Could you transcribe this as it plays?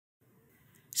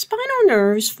Spinal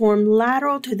nerves form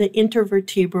lateral to the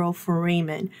intervertebral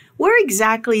foramen. Where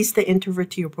exactly is the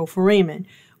intervertebral foramen?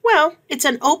 Well, it's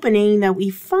an opening that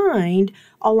we find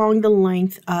along the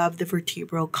length of the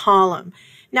vertebral column.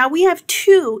 Now, we have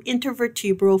two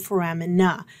intervertebral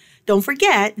foramina. Don't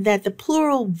forget that the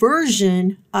plural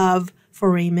version of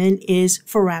foramen is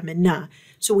foramina.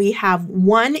 So we have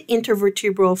one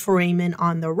intervertebral foramen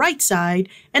on the right side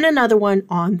and another one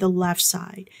on the left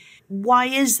side. Why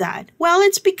is that? Well,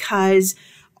 it's because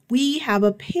we have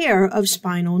a pair of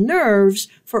spinal nerves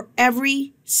for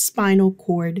every spinal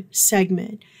cord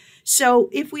segment. So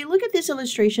if we look at this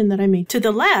illustration that I made to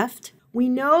the left, we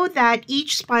know that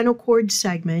each spinal cord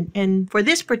segment, and for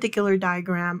this particular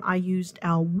diagram, I used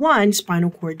L1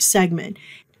 spinal cord segment.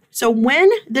 So when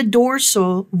the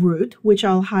dorsal root, which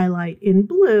I'll highlight in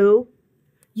blue,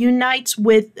 unites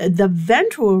with the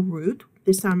ventral root,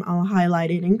 this time I'll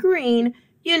highlight it in green,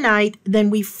 unite, then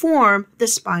we form the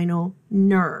spinal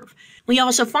nerve. We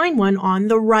also find one on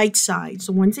the right side.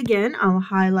 So once again, I'll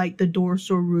highlight the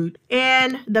dorsal root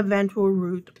and the ventral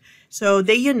root. So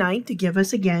they unite to give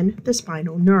us, again, the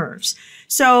spinal nerves.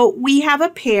 So we have a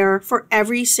pair for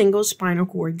every single spinal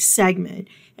cord segment.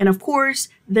 And of course,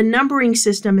 the numbering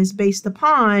system is based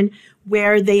upon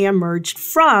where they emerged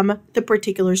from the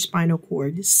particular spinal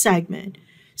cord segment.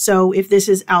 So if this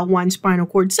is L1 spinal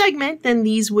cord segment, then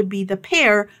these would be the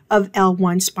pair of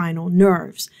L1 spinal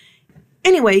nerves.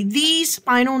 Anyway, these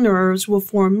spinal nerves will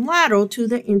form lateral to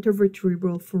the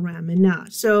intervertebral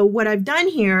foramina. So what I've done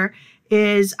here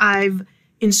is I've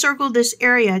encircled this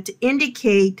area to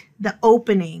indicate the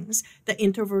openings, the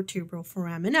intervertebral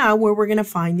foramina, where we're going to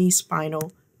find these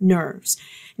spinal nerves.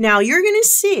 Now, you're going to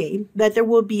see that there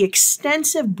will be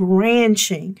extensive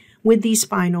branching with these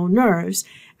spinal nerves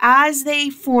as they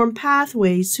form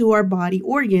pathways to our body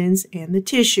organs and the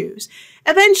tissues.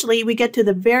 Eventually, we get to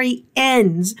the very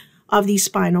ends of these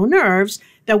spinal nerves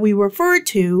that we refer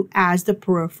to as the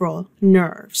peripheral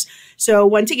nerves. So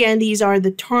once again, these are the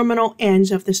terminal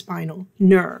ends of the spinal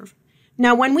nerve.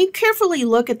 Now, when we carefully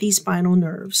look at these spinal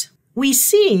nerves, we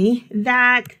see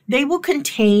that they will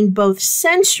contain both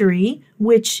sensory,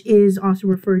 which is also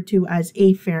referred to as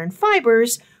afferent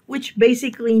fibers, which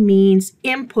basically means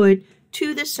input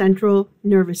to the central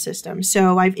nervous system.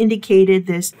 So I've indicated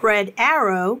this red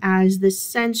arrow as the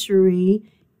sensory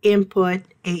input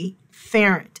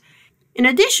afferent. In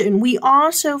addition, we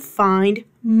also find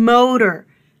motor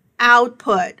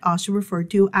output, also referred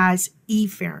to as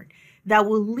efferent, that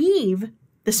will leave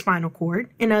the spinal cord,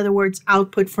 in other words,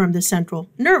 output from the central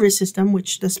nervous system,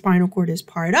 which the spinal cord is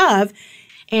part of,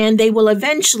 and they will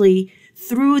eventually,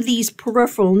 through these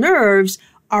peripheral nerves,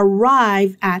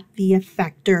 arrive at the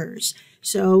effectors.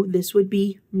 So this would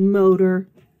be motor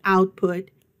output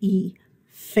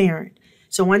efferent.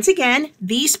 So once again,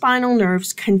 these spinal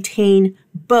nerves contain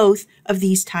both of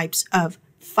these types of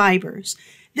fibers.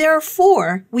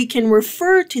 Therefore, we can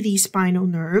refer to these spinal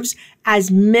nerves as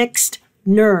mixed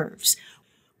nerves.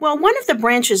 Well, one of the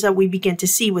branches that we begin to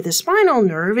see with a spinal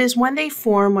nerve is when they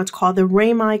form what's called the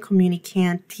rami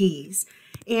communicantes,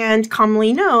 and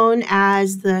commonly known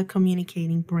as the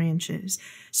communicating branches.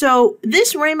 So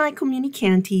this rami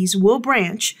communicantes will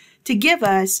branch to give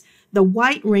us the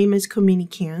white ramus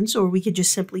communicans, or we could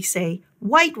just simply say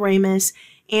white ramus,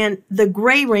 and the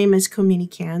gray ramus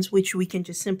communicans, which we can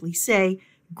just simply say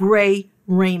gray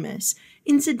ramus.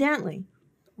 Incidentally,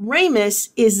 ramus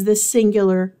is the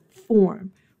singular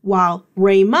form, while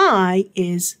rami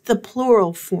is the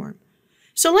plural form.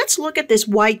 So let's look at this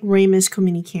white ramus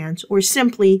communicans, or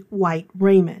simply white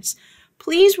ramus.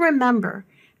 Please remember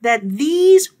that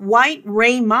these white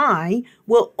rami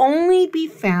will only be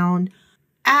found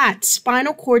at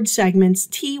spinal cord segments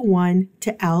T1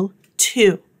 to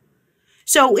L2.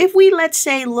 So if we, let's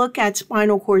say, look at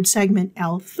spinal cord segment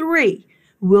L3,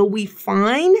 will we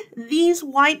find these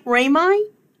white rami?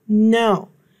 No.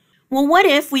 Well, what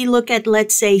if we look at,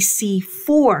 let's say,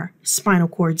 C4 spinal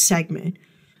cord segment?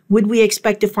 Would we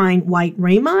expect to find white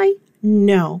rami?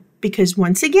 No, because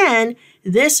once again,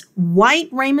 this white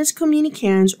ramus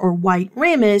communicans, or white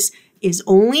ramus, is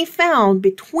only found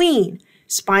between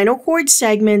spinal cord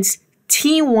segments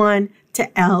T1 to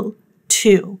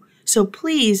L2. So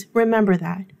please remember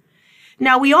that.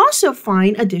 Now, we also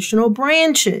find additional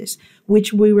branches,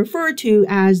 which we refer to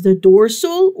as the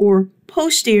dorsal or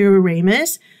posterior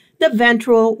ramus, the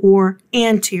ventral or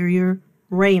anterior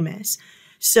ramus.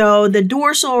 So the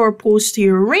dorsal or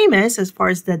posterior ramus, as far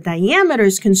as the diameter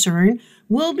is concerned,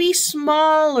 will be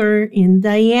smaller in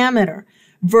diameter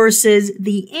versus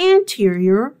the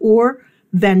anterior or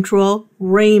ventral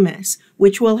ramus,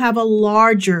 which will have a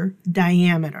larger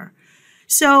diameter.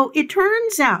 So it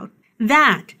turns out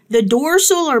that the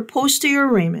dorsal or posterior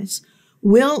ramus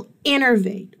will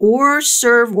innervate or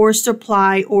serve or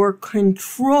supply or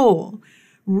control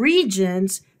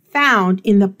regions found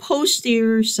in the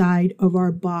posterior side of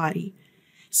our body.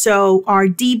 So our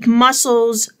deep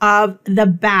muscles of the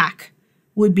back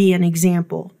would be an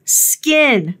example.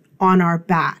 Skin on our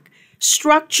back.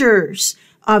 Structures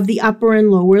of the upper and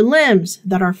lower limbs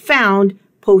that are found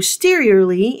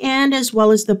posteriorly and as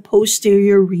well as the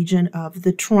posterior region of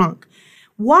the trunk.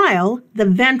 While the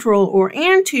ventral or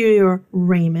anterior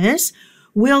ramus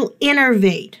will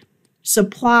innervate,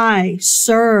 supply,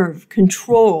 serve,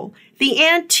 control the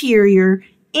anterior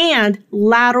and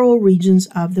lateral regions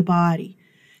of the body.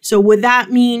 So would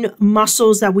that mean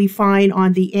muscles that we find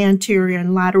on the anterior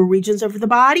and lateral regions of the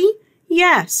body?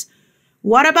 Yes.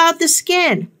 What about the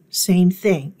skin? Same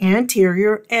thing,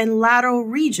 anterior and lateral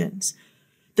regions.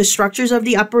 The structures of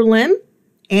the upper limb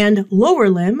and lower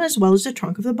limb as well as the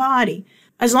trunk of the body,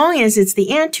 as long as it's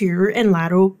the anterior and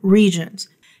lateral regions.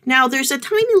 Now, there's a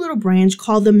tiny little branch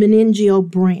called the meningeal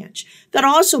branch that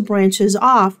also branches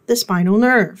off the spinal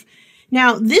nerve.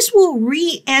 Now, this will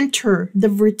re-enter the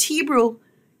vertebral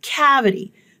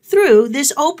cavity through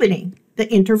this opening, the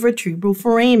intervertebral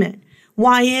foramen.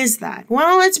 Why is that?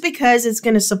 Well, it's because it's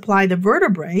going to supply the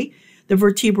vertebrae, the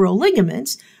vertebral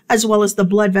ligaments, as well as the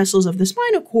blood vessels of the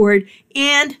spinal cord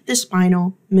and the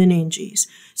spinal meninges.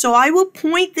 So I will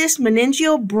point this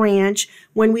meningeal branch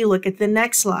when we look at the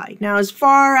next slide. Now, as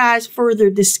far as further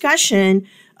discussion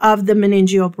of the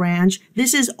meningeal branch,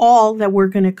 this is all that we're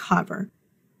going to cover.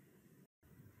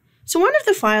 So one of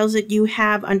the files that you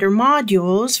have under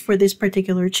modules for this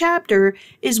particular chapter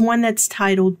is one that's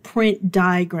titled Print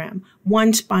Diagram,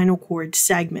 One Spinal Cord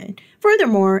Segment.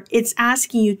 Furthermore, it's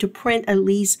asking you to print at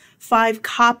least 5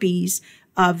 copies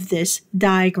of this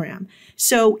diagram.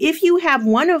 So if you have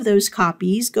one of those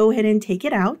copies, go ahead and take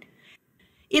it out.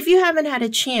 If you haven't had a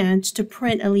chance to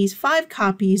print at least 5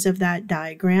 copies of that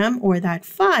diagram or that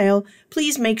file,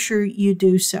 please make sure you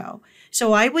do so.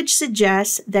 So I would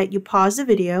suggest that you pause the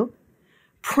video,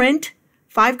 print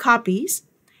 5 copies.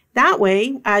 That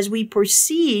way, as we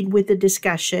proceed with the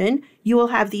discussion, you will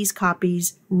have these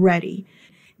copies ready.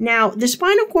 Now, the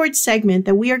spinal cord segment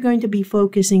that we are going to be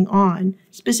focusing on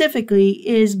specifically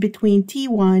is between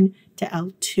T1 to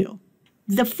L2.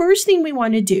 The first thing we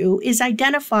want to do is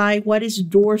identify what is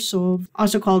dorsal,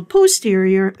 also called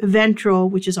posterior, ventral,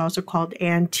 which is also called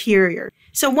anterior.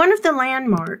 So one of the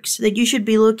landmarks that you should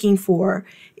be looking for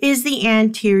is the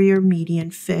anterior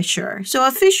median fissure. So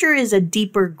a fissure is a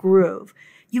deeper groove.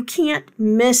 You can't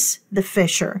miss the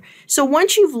fissure. So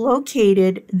once you've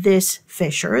located this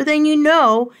fissure, then you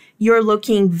know you're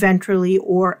looking ventrally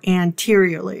or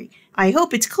anteriorly. I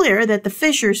hope it's clear that the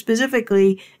fissure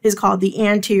specifically is called the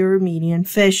anterior median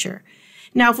fissure.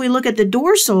 Now, if we look at the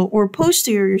dorsal or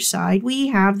posterior side, we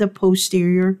have the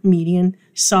posterior median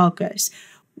sulcus.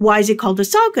 Why is it called a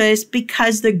sulcus?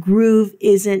 Because the groove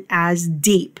isn't as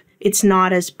deep. It's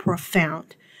not as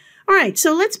profound. All right,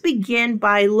 so let's begin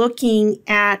by looking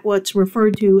at what's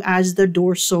referred to as the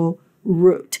dorsal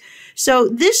root. So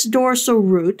this dorsal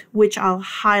root, which I'll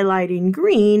highlight in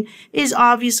green, is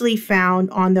obviously found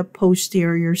on the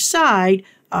posterior side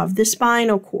of the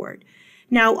spinal cord.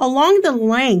 Now, along the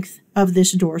length of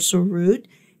this dorsal root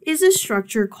is a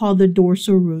structure called the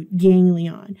dorsal root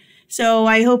ganglion. So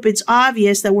I hope it's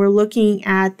obvious that we're looking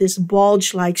at this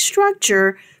bulge-like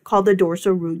structure called the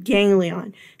dorsal root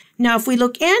ganglion. Now, if we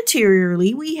look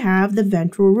anteriorly, we have the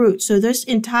ventral root. So this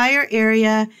entire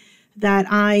area that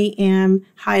I am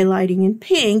highlighting in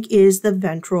pink is the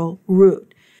ventral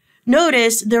root.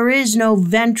 Notice there is no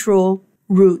ventral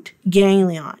root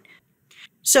ganglion.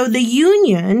 So the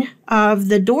union of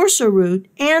the dorsal root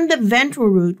and the ventral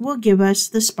root will give us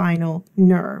the spinal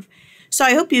nerve. So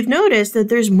I hope you've noticed that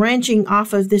there's branching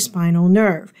off of the spinal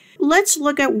nerve. Let's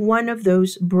look at one of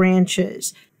those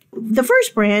branches. The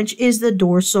first branch is the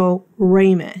dorsal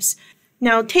ramus.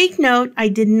 Now take note, I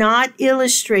did not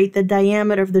illustrate the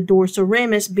diameter of the dorsal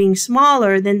ramus being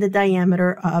smaller than the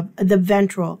diameter of the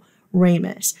ventral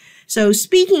ramus. So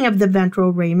speaking of the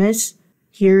ventral ramus,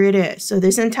 here it is. So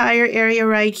this entire area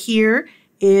right here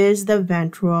is the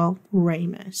ventral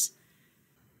ramus.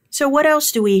 So what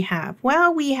else do we have?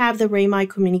 Well, we have the rami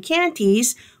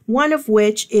communicantes, one of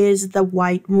which is the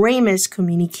white ramus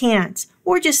communicans,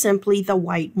 or just simply the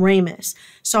white ramus.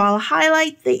 So I'll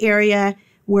highlight the area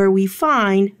where we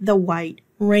find the white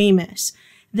ramus.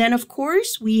 Then, of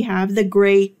course, we have the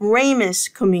gray ramus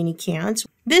communicans.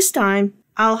 This time,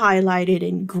 I'll highlight it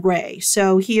in gray.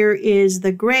 So here is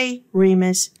the gray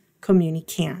ramus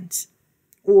communicans,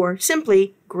 or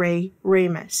simply gray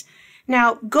ramus.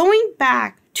 Now, going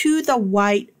back to the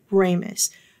white ramus.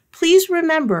 Please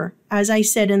remember, as I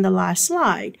said in the last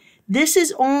slide, this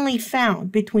is only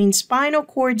found between spinal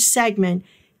cord segment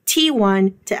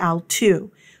T1 to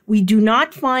L2. We do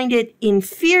not find it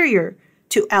inferior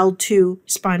to L2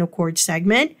 spinal cord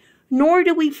segment, nor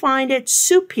do we find it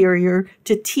superior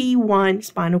to T1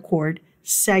 spinal cord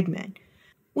segment.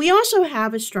 We also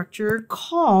have a structure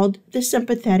called the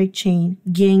sympathetic chain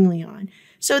ganglion.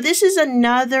 So this is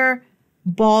another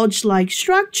bulge-like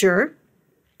structure.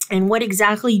 And what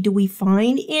exactly do we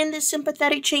find in the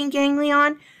sympathetic chain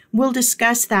ganglion? We'll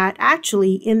discuss that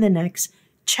actually in the next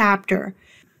chapter.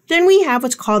 Then we have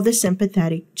what's called the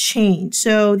sympathetic chain.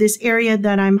 So this area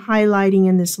that I'm highlighting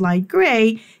in this light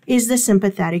gray is the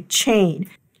sympathetic chain.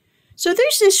 So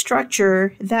there's this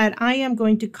structure that I am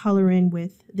going to color in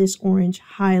with this orange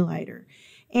highlighter.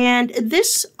 And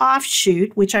this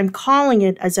offshoot, which I'm calling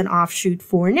it as an offshoot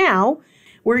for now,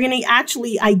 we're going to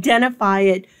actually identify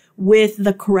it with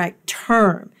the correct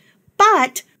term.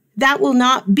 But that will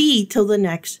not be till the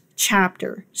next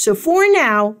chapter. So for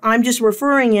now, I'm just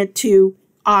referring it to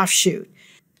offshoot.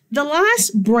 The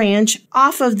last branch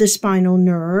off of the spinal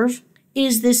nerve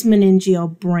is this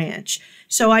meningeal branch.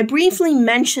 So I briefly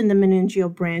mentioned the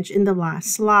meningeal branch in the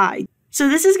last slide. So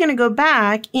this is going to go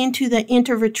back into the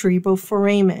intervertebral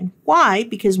foramen. Why?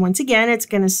 Because once again, it's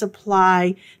going to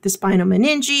supply the spinal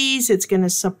meninges, it's going to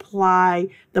supply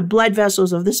the blood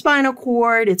vessels of the spinal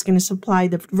cord, it's going to supply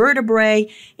the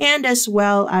vertebrae, and as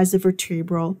well as the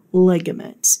vertebral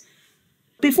ligaments.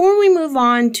 Before we move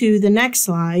on to the next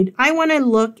slide, I want to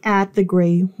look at the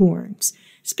gray horns,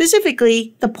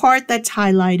 specifically the part that's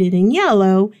highlighted in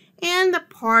yellow and the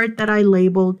part that I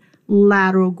labeled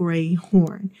lateral gray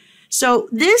horn. So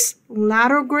this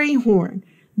lateral gray horn,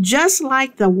 just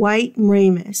like the white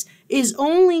ramus, is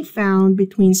only found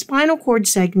between spinal cord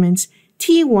segments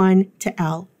T1 to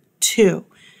L2.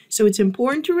 So it's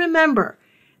important to remember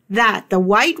that the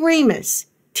white ramus,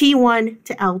 T1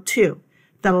 to L2,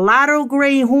 the lateral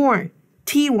gray horn,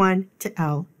 T1 to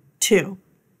L2.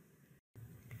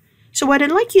 So what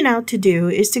I'd like you now to do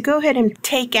is to go ahead and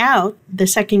take out the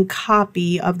second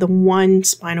copy of the one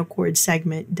spinal cord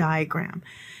segment diagram.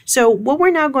 So what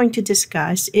we're now going to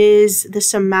discuss is the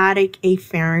somatic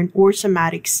afferent or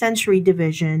somatic sensory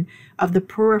division of the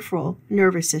peripheral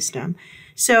nervous system.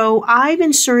 So I've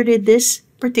inserted this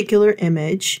particular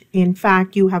image. In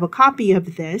fact, you have a copy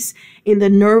of this in the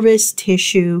nervous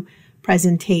tissue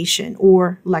presentation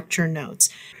or lecture notes.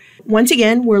 Once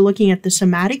again, we're looking at the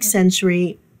somatic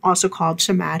sensory, also called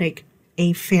somatic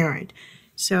afferent.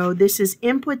 So this is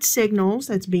input signals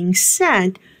that's being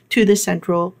sent to the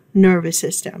central nervous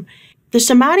system. The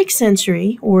somatic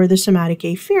sensory, or the somatic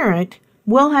afferent,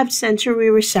 will have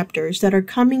sensory receptors that are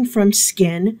coming from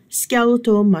skin,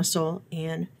 skeletal muscle,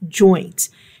 and joints.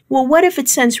 Well, what if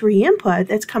it's sensory input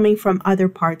that's coming from other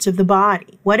parts of the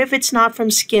body? What if it's not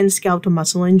from skin, skeletal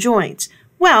muscle, and joints?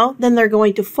 Well, then they're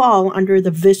going to fall under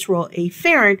the visceral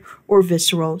afferent or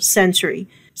visceral sensory,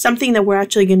 something that we're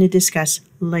actually going to discuss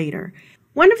later.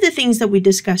 One of the things that we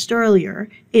discussed earlier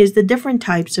is the different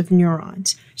types of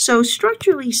neurons. So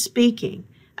structurally speaking,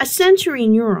 a sensory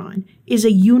neuron is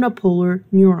a unipolar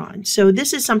neuron. So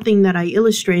this is something that I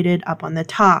illustrated up on the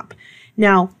top.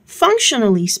 Now,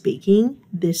 functionally speaking,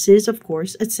 this is, of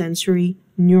course, a sensory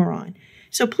neuron.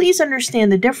 So please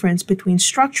understand the difference between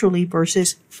structurally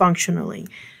versus functionally.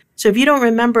 So if you don't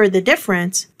remember the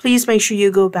difference, please make sure you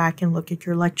go back and look at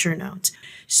your lecture notes.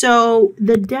 So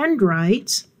the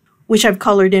dendrites, which I've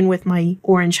colored in with my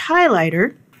orange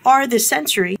highlighter, are the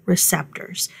sensory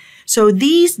receptors. So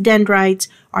these dendrites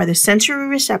are the sensory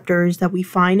receptors that we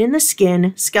find in the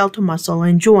skin, skeletal muscle,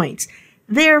 and joints.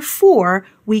 Therefore,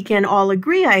 we can all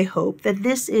agree, I hope, that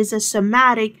this is a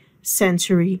somatic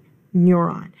sensory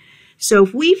neuron. So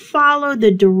if we follow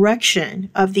the direction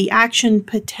of the action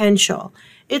potential,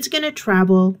 it's going to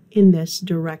travel in this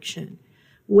direction.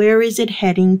 Where is it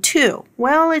heading to?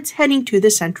 Well, it's heading to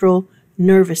the central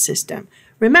nervous system.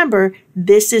 Remember,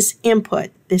 this is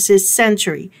input, this is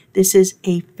sensory, this is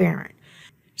afferent.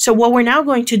 So what we're now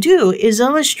going to do is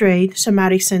illustrate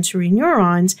somatic sensory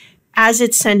neurons as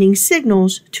it's sending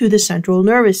signals to the central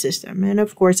nervous system, and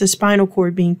of course the spinal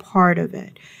cord being part of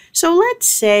it. So let's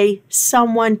say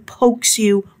someone pokes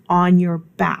you on your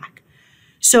back.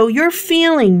 So you're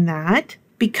feeling that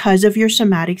because of your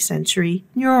somatic sensory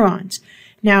neurons.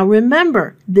 Now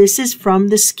remember, this is from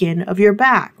the skin of your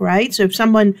back, right? So if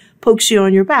someone pokes you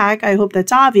on your back, I hope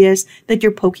that's obvious that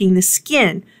you're poking the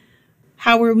skin.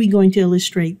 How are we going to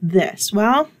illustrate this?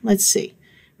 Well, let's see.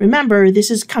 Remember, this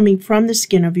is coming from the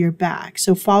skin of your back.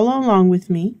 So follow along with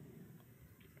me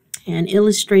and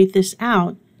illustrate this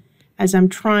out as I'm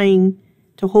trying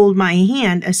to hold my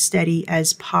hand as steady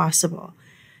as possible.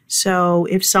 So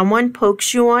if someone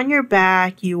pokes you on your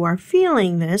back, you are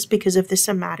feeling this because of the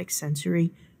somatic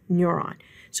sensory neuron.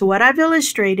 So what I've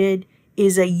illustrated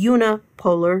is a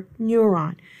unipolar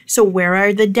neuron. So where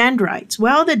are the dendrites?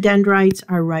 Well, the dendrites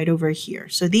are right over here.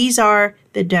 So these are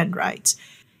the dendrites.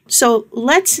 So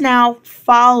let's now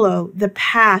follow the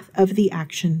path of the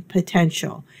action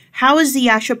potential. How is the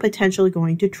action potential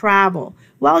going to travel?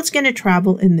 Well, it's going to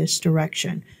travel in this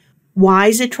direction. Why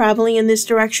is it traveling in this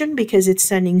direction? Because it's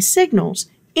sending signals,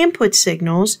 input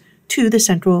signals, to the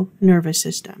central nervous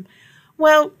system.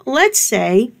 Well, let's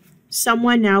say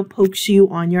someone now pokes you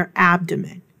on your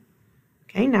abdomen.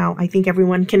 Okay, now I think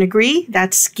everyone can agree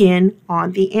that's skin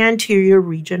on the anterior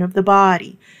region of the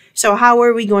body. So how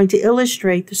are we going to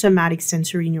illustrate the somatic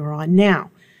sensory neuron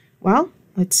now? Well,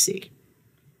 let's see.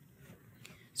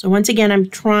 So once again, I'm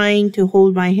trying to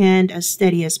hold my hand as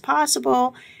steady as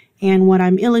possible. And what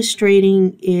I'm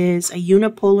illustrating is a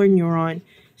unipolar neuron,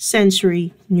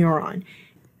 sensory neuron.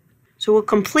 So we'll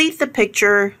complete the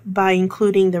picture by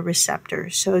including the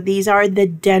receptors. So these are the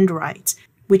dendrites,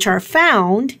 which are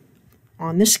found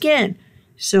on the skin.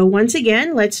 So once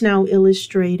again, let's now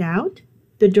illustrate out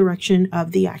the direction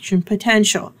of the action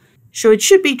potential. So it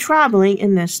should be traveling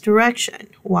in this direction.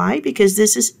 Why? Because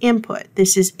this is input.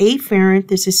 This is afferent.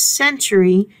 This is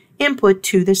sensory input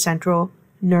to the central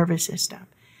nervous system.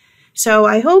 So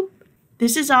I hope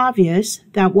this is obvious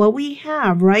that what we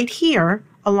have right here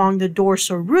along the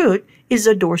dorsal root is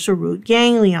a dorsal root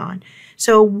ganglion.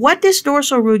 So what this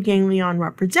dorsal root ganglion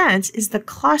represents is the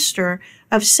cluster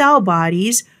of cell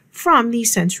bodies from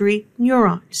these sensory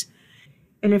neurons.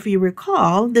 And if you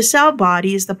recall, the cell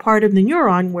body is the part of the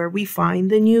neuron where we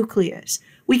find the nucleus.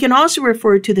 We can also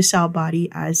refer to the cell body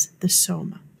as the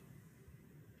soma.